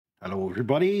Hello,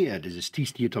 everybody. This is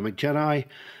Tasty Atomic Jedi,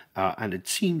 and it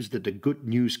seems that the good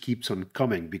news keeps on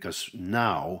coming because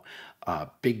now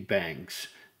big banks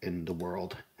in the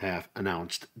world have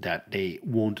announced that they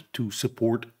want to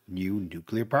support new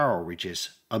nuclear power, which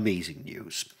is amazing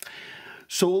news.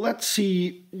 So let's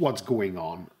see what's going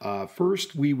on.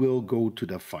 First, we will go to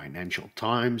the Financial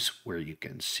Times, where you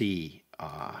can see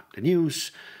the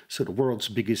news. So the world's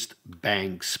biggest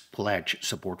banks pledge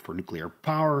support for nuclear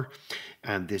power,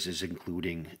 and this is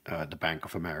including the Bank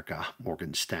of America,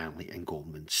 Morgan Stanley, and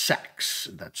Goldman Sachs.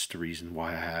 That's the reason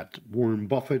why I had Warren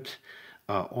Buffett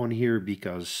on here,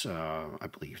 because I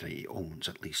believe that he owns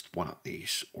at least one of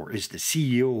these, or is the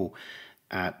CEO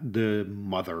at the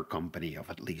mother company of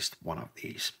at least one of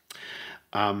these.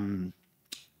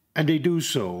 And they do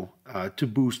so to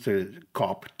boost the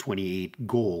COP28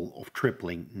 goal of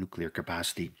tripling nuclear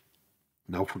capacity.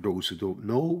 Now, for those who don't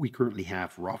know, we currently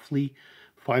have roughly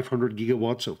 500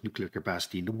 gigawatts of nuclear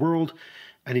capacity in the world.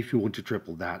 And if you want to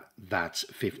triple that, that's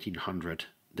 1,500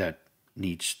 that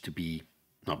needs to be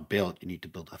not built. You need to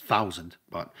build 1,000,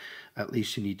 but at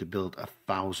least you need to build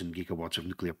 1,000 gigawatts of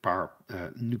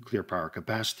nuclear power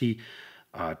capacity.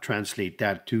 Translate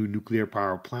that to nuclear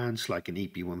power plants like an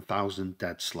AP1000,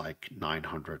 that's like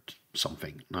 900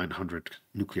 something, 900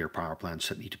 nuclear power plants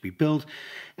that need to be built.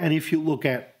 And if you look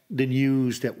at the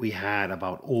news that we had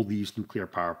about all these nuclear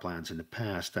power plants in the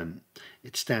past, then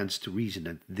it stands to reason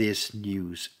that this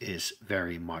news is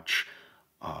very much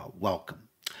welcome.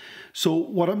 So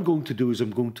what I'm going to do is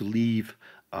I'm going to leave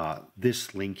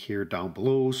this link here down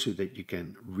below so that you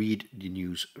can read the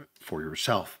news for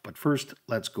yourself. But first,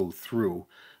 let's go through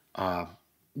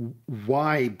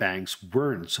why banks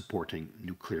weren't supporting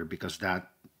nuclear, because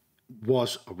that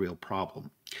was a real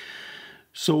problem.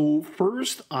 So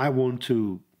first, I want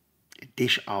to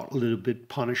dish out a little bit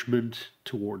punishment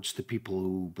towards the people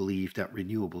who believe that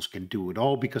renewables can do it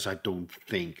all, because I don't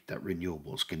think that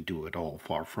renewables can do it all,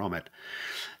 far from it.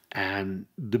 And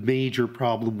the major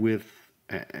problem with,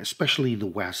 especially in the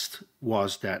West,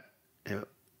 was that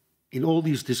in all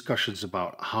these discussions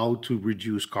about how to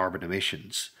reduce carbon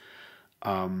emissions,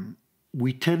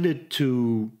 we tended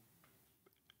to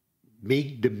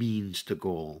make the means the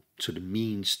goal. So the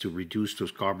means to reduce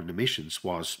those carbon emissions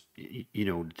was,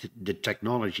 the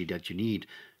technology that you need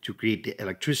to create the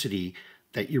electricity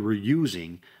that you were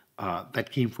using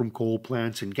that came from coal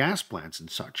plants and gas plants and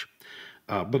such.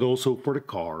 But also for the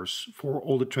cars, for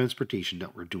all the transportation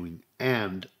that we're doing,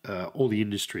 and all the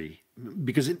industry.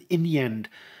 Because in the end,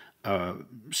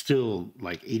 still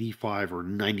like 85 or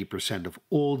 90% of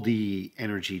all the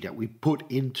energy that we put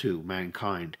into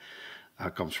mankind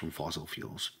comes from fossil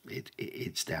fuels.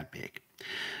 It's that big.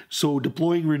 So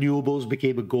deploying renewables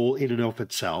became a goal in and of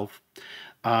itself.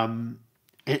 And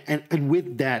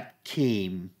with that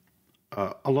came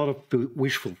a lot of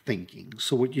wishful thinking.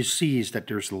 So what you see is that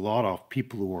there's a lot of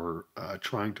people who are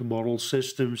trying to model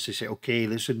systems. They say, okay,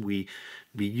 listen, we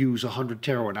use 100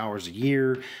 terawatt hours a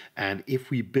year, and if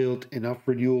we build enough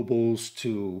renewables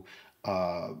to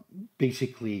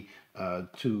basically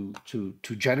to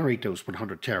generate those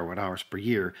 100 terawatt hours per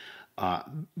year,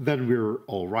 then we're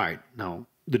all right. Now,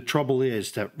 the trouble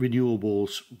is that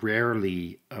renewables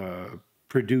rarely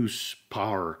produce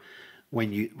power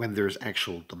when there's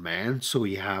actual demand. So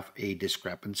you have a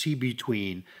discrepancy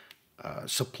between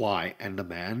supply and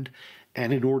demand.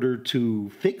 And in order to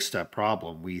fix that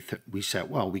problem, we said,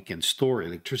 well, we can store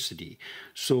electricity.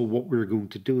 So what we're going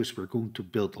to do is we're going to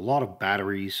build a lot of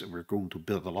batteries, and we're going to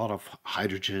build a lot of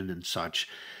hydrogen and such.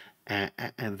 And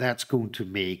that's going to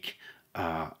make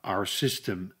our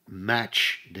system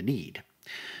match the need.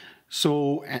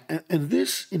 So, and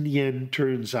this in the end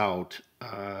turns out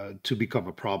to become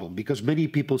a problem, because many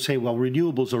people say, well,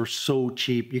 renewables are so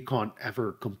cheap, you can't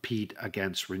ever compete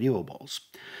against renewables.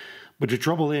 But the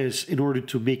trouble is, in order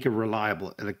to make a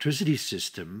reliable electricity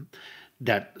system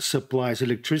that supplies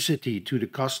electricity to the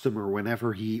customer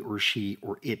whenever he or she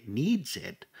or it needs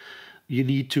it, you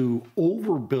need to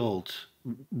overbuild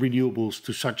renewables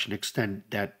to such an extent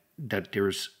that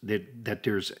there's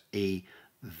a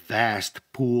vast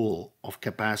pool of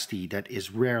capacity that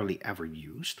is rarely ever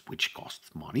used, which costs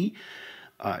money.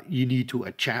 You need to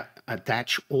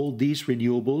attach all these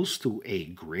renewables to a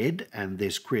grid, and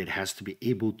this grid has to be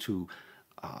able to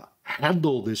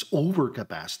handle this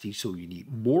overcapacity. So you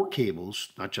need more cables,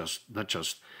 not just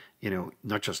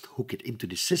hook it into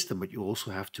the system, but you also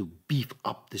have to beef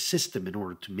up the system in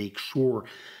order to make sure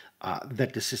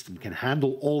that the system can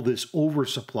handle all this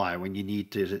oversupply when you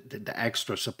need the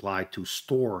extra supply to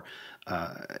store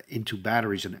into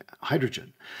batteries and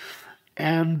hydrogen.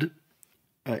 And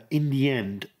in the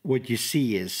end, what you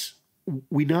see is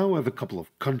we now have a couple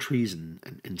of countries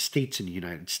and states in the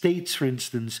United States, for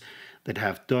instance, that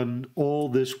have done all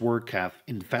this work, have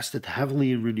invested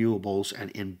heavily in renewables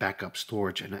and in backup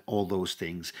storage and all those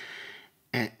things.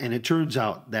 And it turns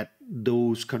out that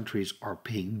those countries are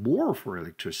paying more for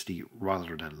electricity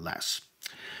rather than less.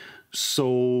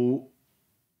 So,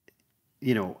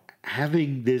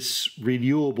 having this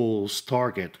renewables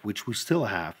target, which we still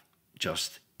have,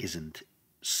 just isn't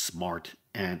smart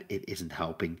and it isn't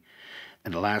helping.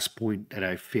 And the last point that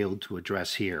I failed to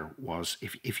address here was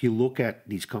if you look at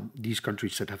these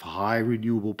countries that have high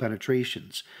renewable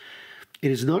penetrations, it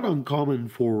is not uncommon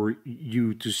for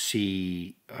you to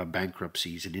see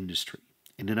bankruptcies in industry.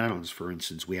 In the Netherlands, for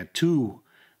instance, we had two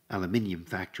aluminium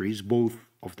factories. Both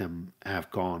of them have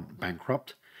gone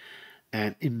bankrupt.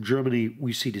 And in Germany,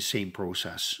 we see the same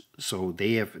process. So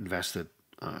they have invested,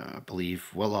 I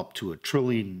believe, well up to €1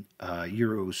 trillion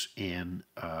in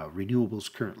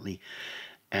renewables currently,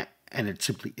 and it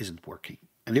simply isn't working.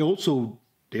 And they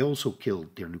also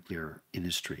killed their nuclear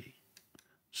industry.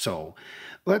 So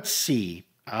let's see.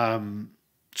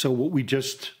 So what we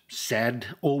just said,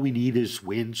 all we need is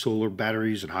wind, solar,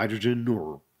 batteries, and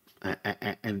hydrogen,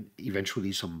 and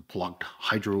eventually some plugged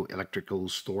hydroelectrical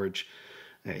storage.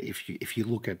 If you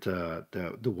look at the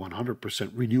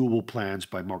 100% renewable plans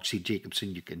by Mark C.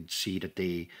 Jacobson, you can see that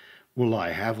they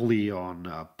rely heavily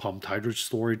on pumped hydro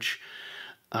storage.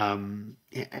 And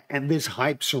this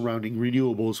hype surrounding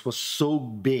renewables was so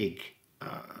big,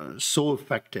 so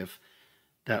effective,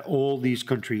 that all these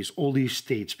countries, all these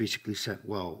states basically said,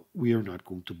 well, we are not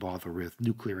going to bother with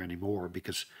nuclear anymore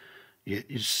because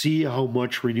you see how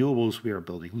much renewables we are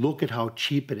building. Look at how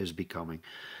cheap it is becoming.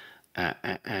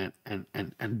 And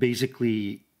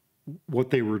basically what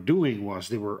they were doing was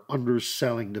they were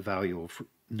underselling the value of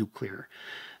nuclear.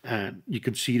 And you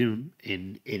can see them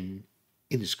in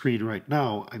the screen right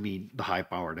now. I mean, the high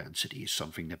power density is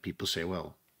something that people say,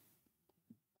 well,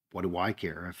 what do I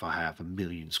care if I have 1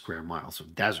 million square miles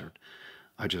of desert?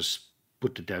 I just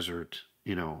put the desert,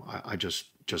 I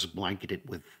just blanket it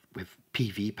with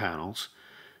PV panels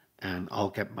and I'll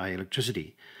get my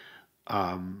electricity.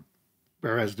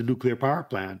 Whereas the nuclear power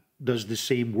plant does the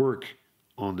same work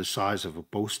on the size of a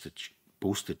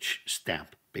postage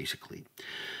stamp, basically.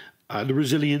 The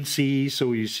resiliency,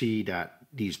 so you see that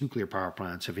these nuclear power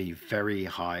plants have a very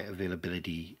high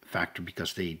availability factor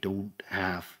because they don't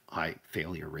have high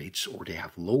failure rates or they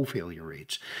have low failure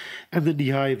rates. And then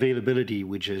the high availability,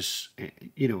 which is,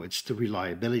 it's the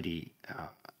reliability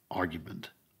argument.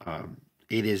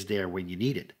 It is there when you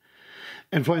need it.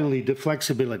 And finally, the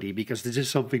flexibility, because this is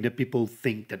something that people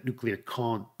think that nuclear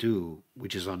can't do,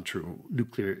 which is untrue.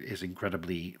 Nuclear is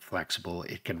incredibly flexible.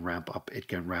 It can ramp up, it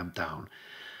can ramp down.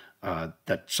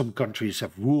 That some countries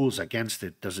have rules against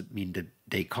it doesn't mean that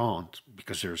they can't,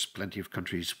 because there's plenty of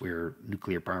countries where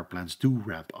nuclear power plants do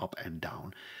ramp up and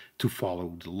down to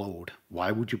follow the load.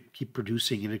 Why would you keep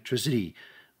producing electricity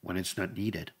when it's not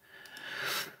needed?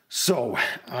 So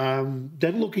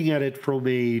then looking at it from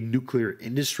a nuclear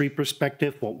industry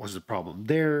perspective, what was the problem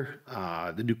there?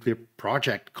 The nuclear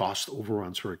project cost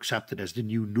overruns were accepted as the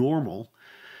new normal,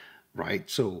 right?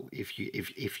 So if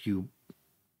you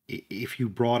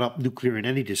brought up nuclear in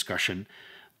any discussion,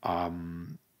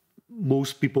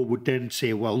 most people would then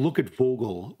say, well, look at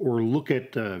Vogel or look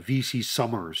at VC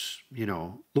Summers,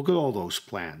 look at all those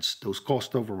plants, those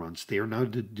cost overruns. They are now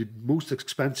the most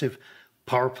expensive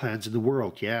power plants in the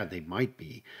world. Yeah, they might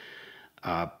be.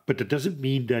 But that doesn't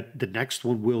mean that the next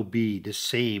one will be the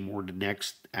same or the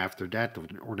next after that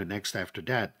or the next after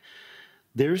that.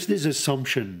 There's this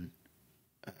assumption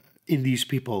in these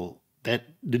people that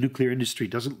the nuclear industry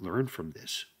doesn't learn from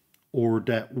this, or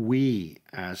that we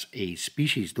as a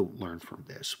species don't learn from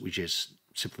this, which is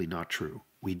simply not true.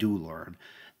 We do learn,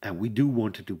 and we do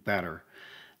want to do better.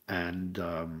 And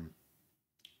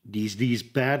these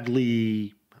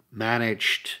badly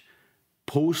managed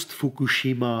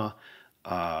post-Fukushima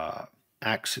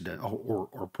accident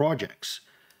or projects,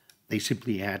 they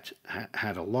simply had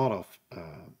a lot of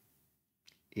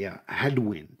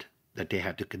headwind that they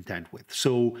had to contend with.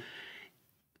 So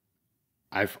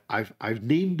I've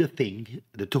named the thing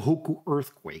the Tohoku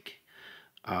earthquake.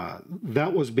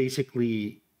 That was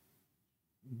basically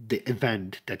the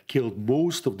event that killed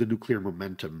most of the nuclear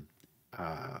momentum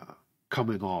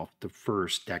coming off the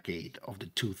first decade of the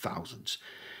 2000s.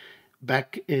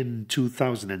 Back in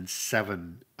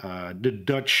 2007, the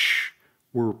Dutch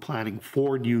were planning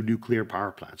 4 new nuclear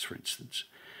power plants, for instance.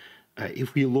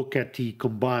 If we look at the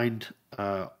combined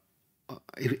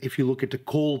if you look at the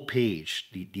coal page,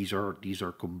 these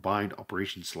are combined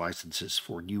operations licenses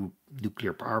for new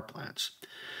nuclear power plants.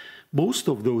 Most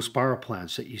of those power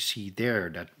plants that you see there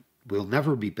that will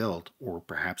never be built, or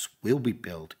perhaps will be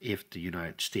built if the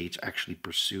United States actually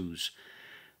pursues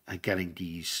getting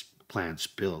these plants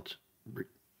built,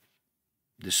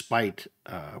 despite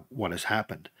what has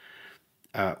happened.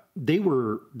 They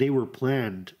were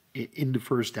planned in the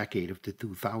first decade of the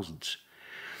 2000s.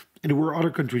 And there were other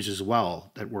countries as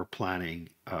well that were planning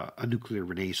a nuclear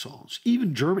renaissance.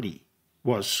 Even Germany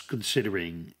was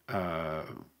considering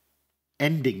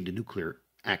ending the nuclear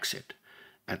exit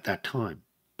at that time.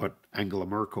 But Angela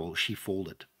Merkel, she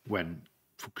folded when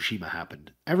Fukushima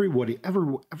happened.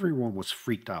 Everyone was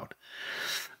freaked out.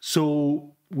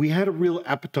 So we had a real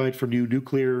appetite for new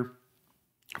nuclear.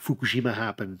 Fukushima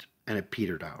happened and it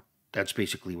petered out. That's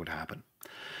basically what happened.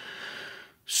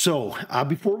 So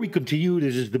before we continue,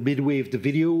 this is the midway of the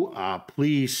video.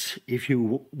 Please, if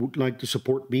you would like to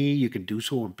support me, you can do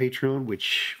so on Patreon,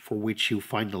 for which you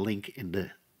find the link in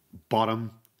the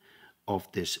bottom of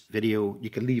this video. You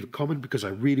can leave a comment because I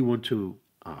really want to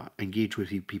engage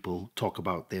with you people, talk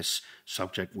about this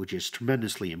subject, which is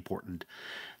tremendously important.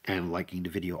 And liking the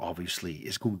video obviously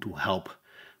is going to help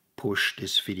push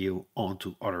this video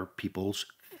onto other people's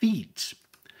feeds.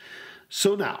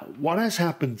 So now, what has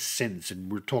happened since? And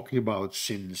we're talking about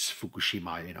since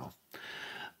Fukushima,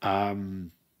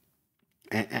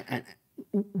 and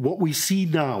what we see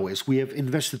now is we have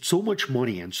invested so much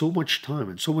money and so much time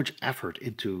and so much effort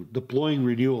into deploying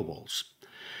renewables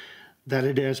that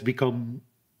it has become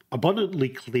abundantly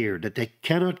clear that they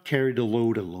cannot carry the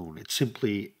load alone.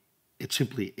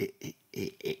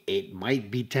 It might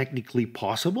be technically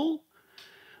possible,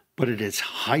 but it is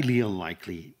highly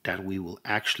unlikely that we will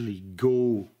actually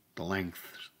go the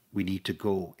length we need to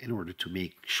go in order to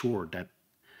make sure that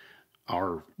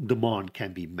our demand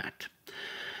can be met.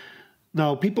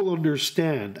 Now, people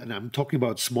understand, and I'm talking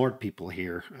about smart people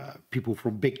here, people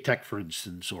from big tech, for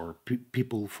instance, or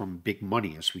people from big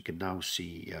money, as we can now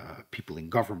see, people in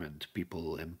government,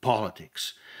 people in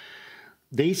politics.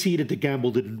 They see that the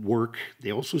gamble didn't work.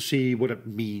 They also see what it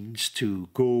means to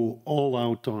go all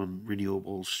out on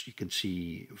renewables. You can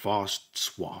see vast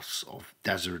swaths of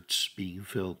deserts being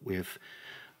filled with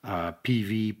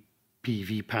PV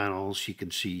panels. You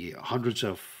can see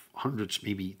hundreds,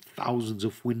 maybe thousands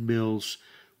of windmills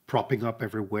propping up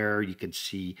everywhere. You can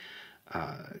see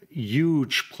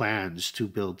huge plans to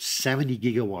build 70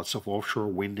 gigawatts of offshore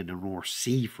wind in the North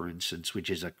Sea, for instance, which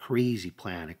is a crazy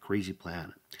plan.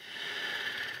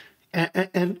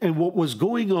 And what was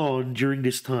going on during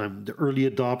this time, the early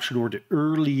adoption or the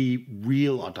early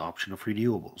real adoption of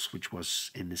renewables, which was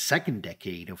in the second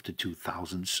decade of the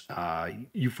 2000s,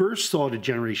 you first saw the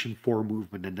Generation 4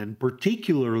 movement, and then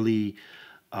particularly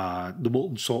the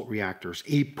molten salt reactors,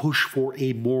 a push for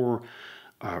a more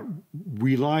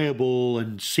reliable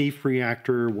and safe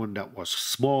reactor, one that was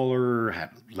smaller,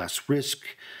 had less risk,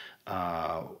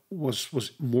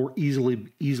 was more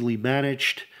easily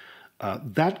managed.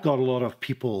 That got a lot of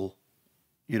people,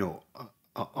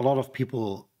 a lot of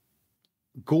people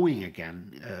going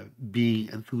again, being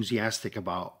enthusiastic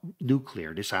about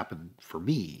nuclear. This happened for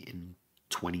me in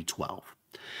 2012.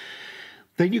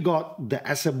 Then you got the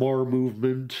SMR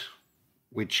movement,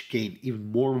 which gained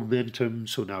even more momentum.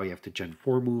 So now you have the Gen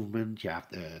 4 movement, you have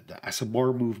the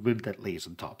SMR movement that lays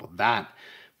on top of that.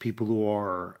 People who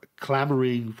are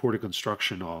clamoring for the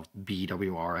construction of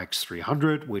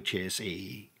BWRX-300, which is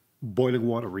a boiling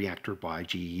water reactor by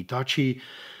GE Hitachi,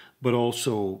 but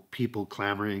also people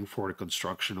clamoring for the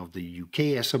construction of the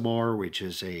UK SMR, which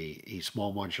is a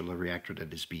small modular reactor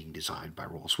that is being designed by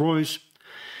Rolls-Royce.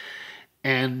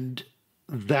 And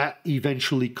that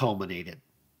eventually culminated.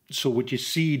 So what you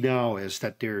see now is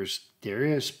that there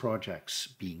is projects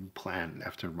being planned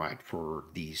left and right for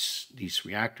these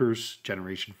reactors.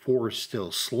 Generation 4 is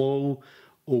still slow.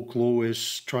 Oklo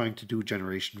is trying to do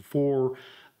Generation 4.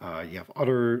 You have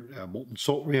other molten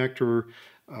salt reactor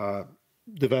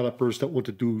developers that want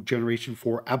to do Generation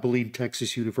 4. Abilene,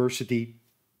 Texas University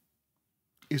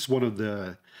is one of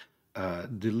the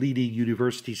leading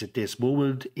universities at this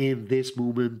moment. In this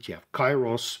movement, you have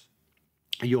Kairos.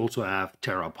 You also have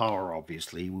TerraPower,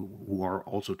 obviously, who are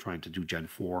also trying to do Gen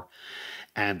 4.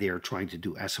 And they are trying to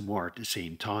do SMR at the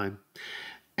same time.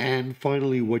 And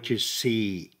finally, what you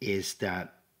see is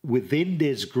that within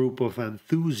this group of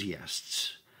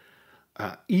enthusiasts,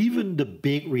 even the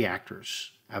big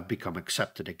reactors have become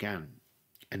accepted again,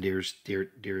 and there's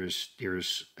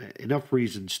enough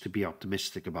reasons to be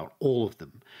optimistic about all of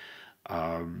them.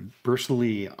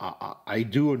 Personally, I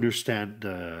do understand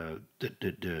the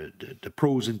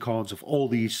pros and cons of all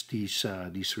these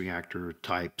reactor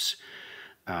types,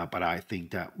 but I think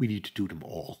that we need to do them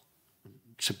all.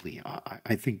 simply,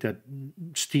 I think that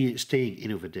staying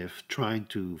innovative, trying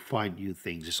to find new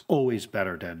things is always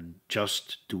better than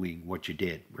just doing what you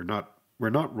did. We're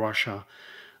not Russia.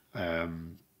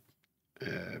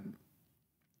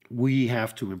 We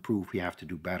have to improve. We have to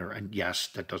do better. And yes,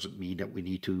 that doesn't mean that we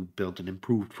need to build an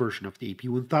improved version of the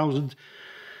AP1000.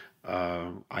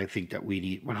 I think that we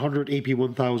need 100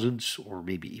 AP1000s, or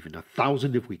maybe even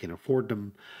 1,000 if we can afford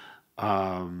them,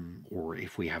 or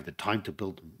if we have the time to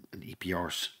build an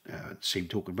EPRs, same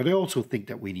token. But I also think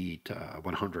that we need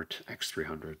 100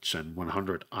 X300s and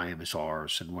 100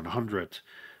 IMSRs and 100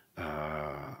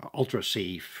 ultra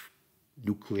safe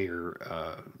nuclear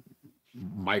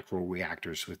micro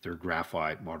reactors with their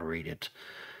graphite moderated,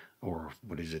 or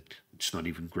what is it? It's not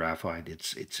even graphite.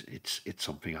 It's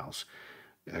something else.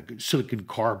 Silicon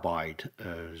carbide,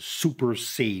 super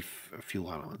safe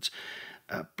fuel elements.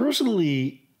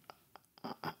 Personally,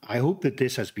 I hope that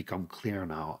this has become clear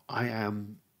now. I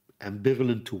am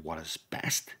ambivalent to what is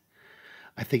best.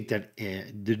 I think that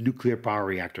the nuclear power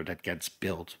reactor that gets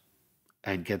built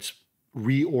and gets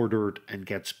reordered and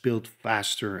gets built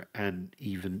faster and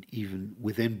even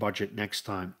within budget next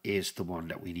time is the one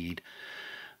that we need.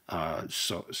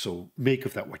 So make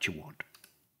of that what you want.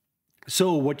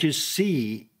 So what you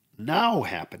see now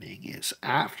happening is,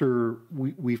 after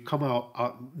we've come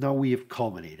out, now we have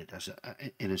culminated,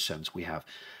 in a sense. We have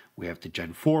the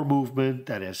Gen 4 movement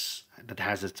that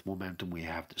has its momentum. We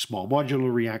have the small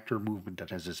modular reactor movement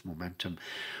that has its momentum.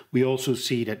 We also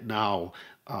see that now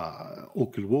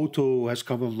Olkiluoto has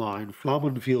come online.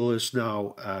 Flamanville is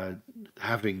now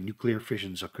having nuclear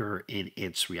fissions occur in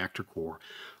its reactor core.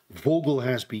 Vogel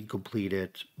has been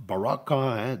completed.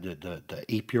 Baraka, the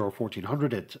APR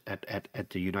 1400 at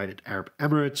the United Arab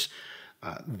Emirates,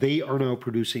 they are now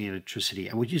producing electricity.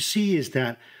 And what you see is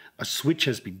that a switch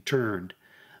has been turned.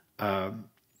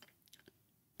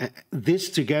 This,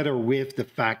 together with the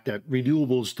fact that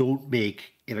renewables don't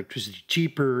make electricity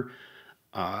cheaper,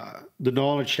 the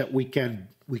knowledge that we can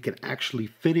actually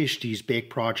finish these big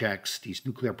projects, these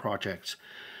nuclear projects,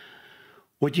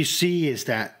 what you see is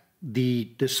that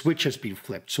the switch has been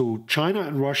flipped. So China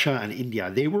and Russia and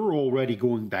India, they were already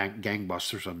going back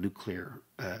gangbusters on nuclear.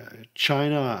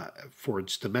 China for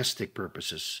its domestic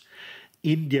purposes,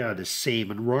 India the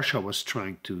same, and Russia was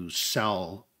trying to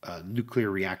sell nuclear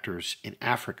reactors in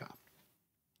Africa.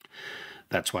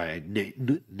 That's why I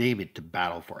name it the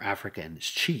Battle for Africa and its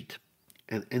cheat.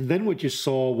 And then what you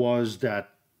saw was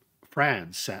that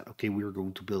France said, okay, we are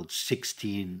going to build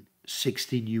 60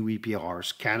 new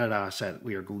EPRs. Canada said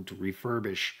we are going to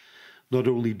refurbish not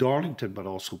only Darlington, but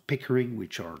also Pickering,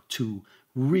 which are two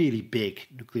really big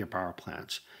nuclear power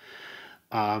plants.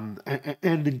 And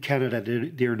in Canada,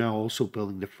 they're now also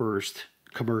building the first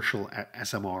commercial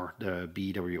SMR, the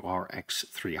BWR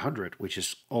X300, which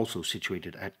is also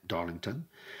situated at Darlington.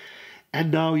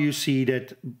 And now you see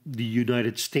that the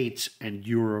United States and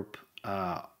Europe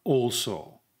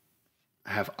also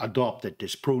have adopted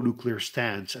this pro-nuclear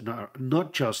stance, and are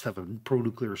not just have a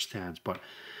pro-nuclear stance, but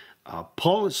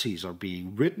policies are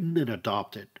being written and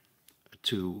adopted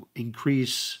to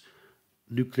increase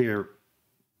nuclear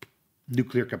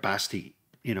capacity,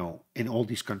 in all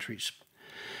these countries.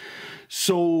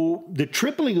 So the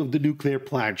tripling of the nuclear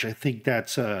pledge, I think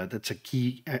that's a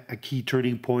key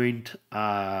turning point.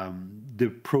 The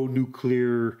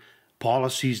pro-nuclear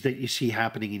policies that you see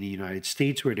happening in the United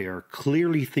States, where they are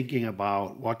clearly thinking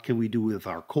about what can we do with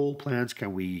our coal plants?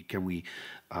 Can we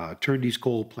turn these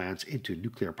coal plants into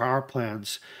nuclear power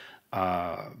plants?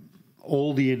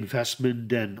 All the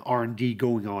investment and R&D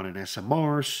going on in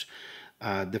SMRs.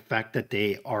 The fact that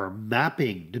they are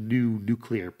mapping the new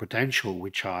nuclear potential,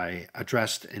 which I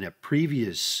addressed in a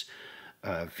previous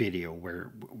video,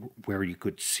 where you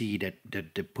could see that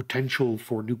the potential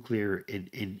for nuclear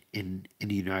in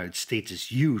the United States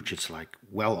is huge. It's like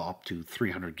well up to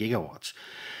 300 gigawatts.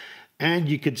 And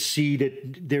you can see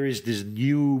that there is this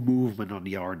new movement on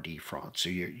the R&D front.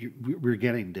 So we're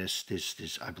getting this.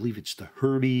 I believe it's the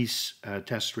Hermes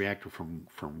test reactor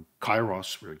from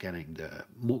Kairos. We're getting the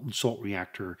molten salt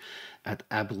reactor at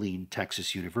Abilene,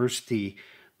 Texas University.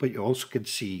 But you also can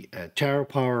see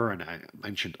TerraPower, and I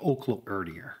mentioned Oklo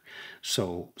earlier.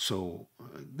 So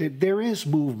there is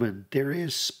movement. There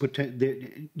is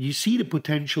you see the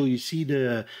potential. You see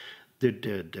the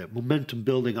momentum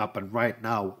building up, and right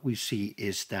now what we see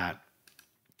is that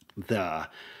the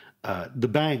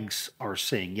banks are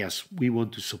saying, yes, we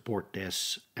want to support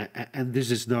this, and this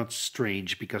is not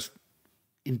strange, because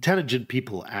intelligent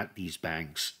people at these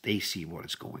banks, they see what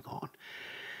is going on.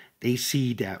 They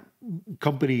see that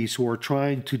companies who are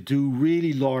trying to do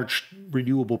really large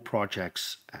renewable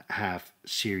projects have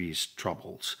serious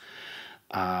troubles.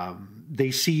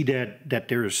 They see that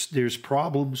there's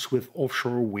problems with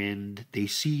offshore wind. They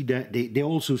see that they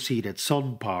also see that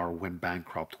sun power went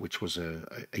bankrupt, which was a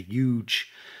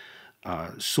huge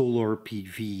solar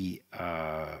PV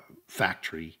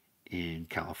factory in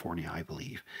California, I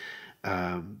believe.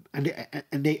 And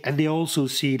they also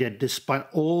see that despite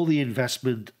all the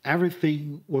investment,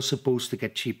 everything was supposed to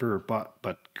get cheaper,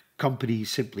 but companies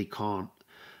simply can't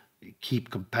keep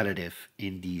competitive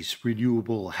in these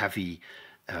renewable heavy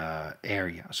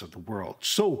areas of the world.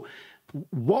 So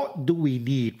what do we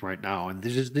need right now? And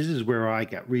this is where I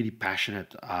get really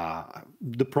passionate.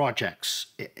 The projects.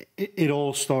 It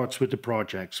all starts with the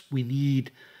projects. We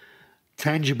need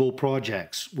tangible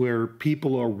projects where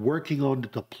people are working on the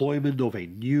deployment of a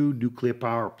new nuclear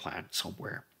power plant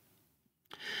somewhere.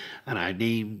 And I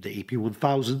named the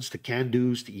AP1000s, the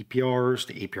CANDOs, the EPRs,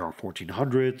 the APR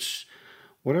 1400s,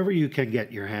 whatever you can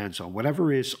get your hands on,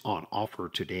 whatever is on offer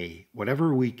today,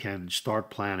 whatever we can start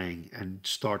planning and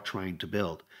start trying to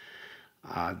build.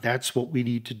 That's what we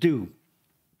need to do.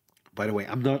 By the way,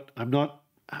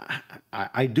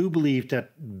 I do believe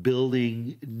that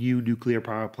building new nuclear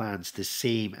power plants the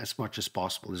same as much as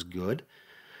possible is good.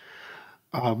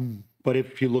 But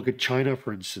if you look at China,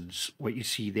 for instance, what you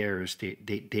see there is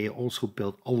they also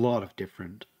built a lot of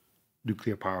different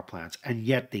nuclear power plants, and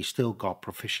yet they still got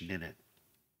proficient in it.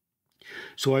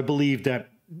 So I believe that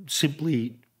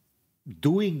simply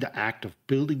doing the act of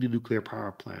building the nuclear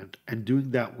power plant and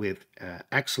doing that with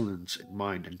excellence in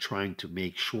mind and trying to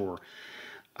make sure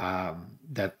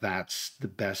that that's the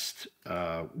best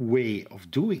way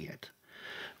of doing it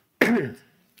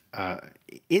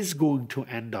is going to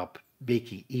end up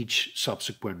making each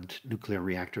subsequent nuclear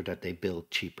reactor that they build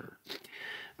cheaper.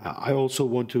 I also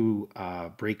want to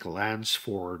break a lance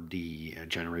for the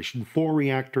Generation 4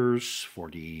 reactors, for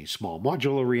the small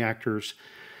modular reactors.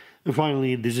 And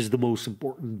finally, and this is the most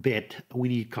important bit, we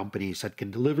need companies that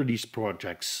can deliver these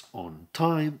projects on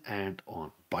time and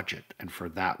on budget. And for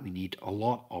that, we need a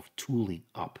lot of tooling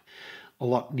up. A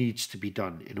lot needs to be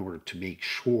done in order to make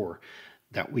sure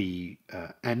that we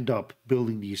end up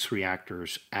building these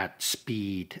reactors at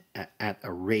speed, at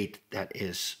a rate that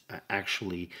is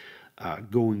actually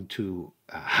going to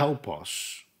help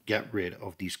us get rid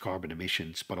of these carbon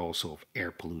emissions, but also of air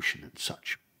pollution and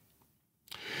such.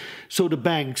 So the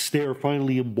banks, they are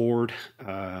finally on board.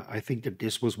 I think that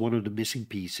this was one of the missing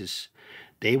pieces.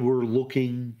 They were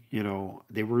looking,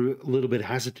 they were a little bit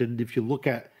hesitant. If you look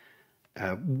at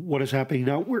what is happening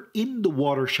now, we're in the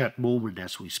watershed moment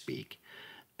as we speak.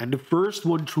 And the first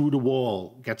one through the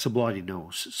wall gets a bloody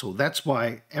nose. So that's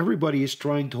why everybody is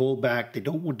trying to hold back. They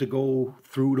don't want to go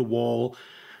through the wall.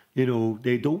 They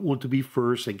don't want to be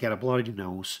first and get a bloody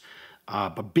nose.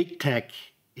 But big tech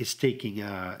is taking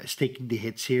the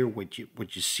hits here. What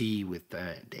you see with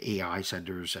the AI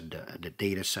centers and the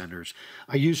data centers.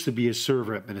 I used to be a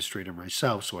server administrator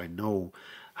myself, so I know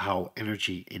how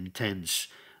energy intense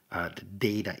the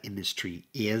data industry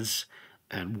is,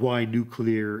 and why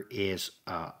nuclear is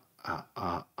a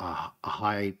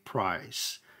high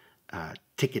price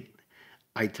ticket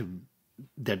item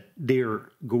that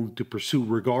they're going to pursue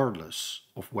regardless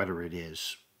of whether it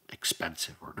is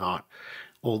expensive or not.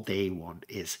 All they want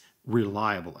is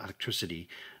reliable electricity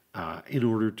in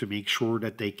order to make sure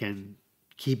that they can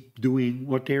keep doing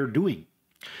what they're doing.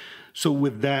 So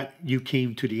with that, you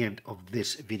came to the end of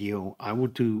this video. I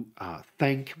want to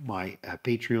thank my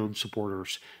Patreon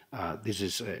supporters. This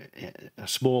is a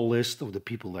small list of the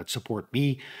people that support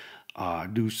me.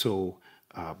 Do so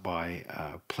by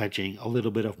pledging a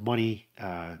little bit of money,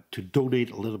 to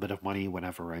donate a little bit of money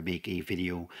whenever I make a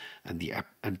video. And the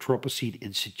Anthropocene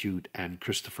Institute and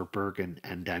Christopher Bergen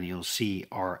and Daniel C.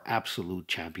 are absolute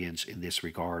champions in this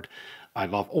regard. I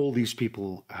love all these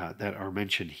people that are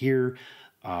mentioned here.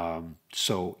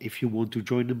 So if you want to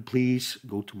join them, please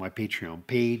go to my Patreon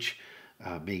page.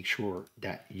 Make sure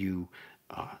that you,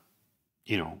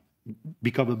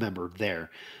 become a member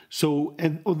there. So,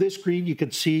 and on this screen, you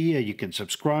can see, you can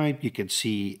subscribe, you can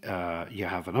see, you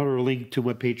have another link to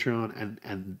my Patreon,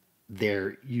 and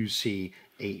there you see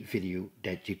a video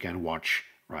that you can watch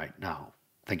right now.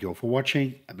 Thank you all for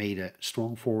watching. May the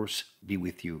strong force be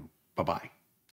with you. Bye-bye.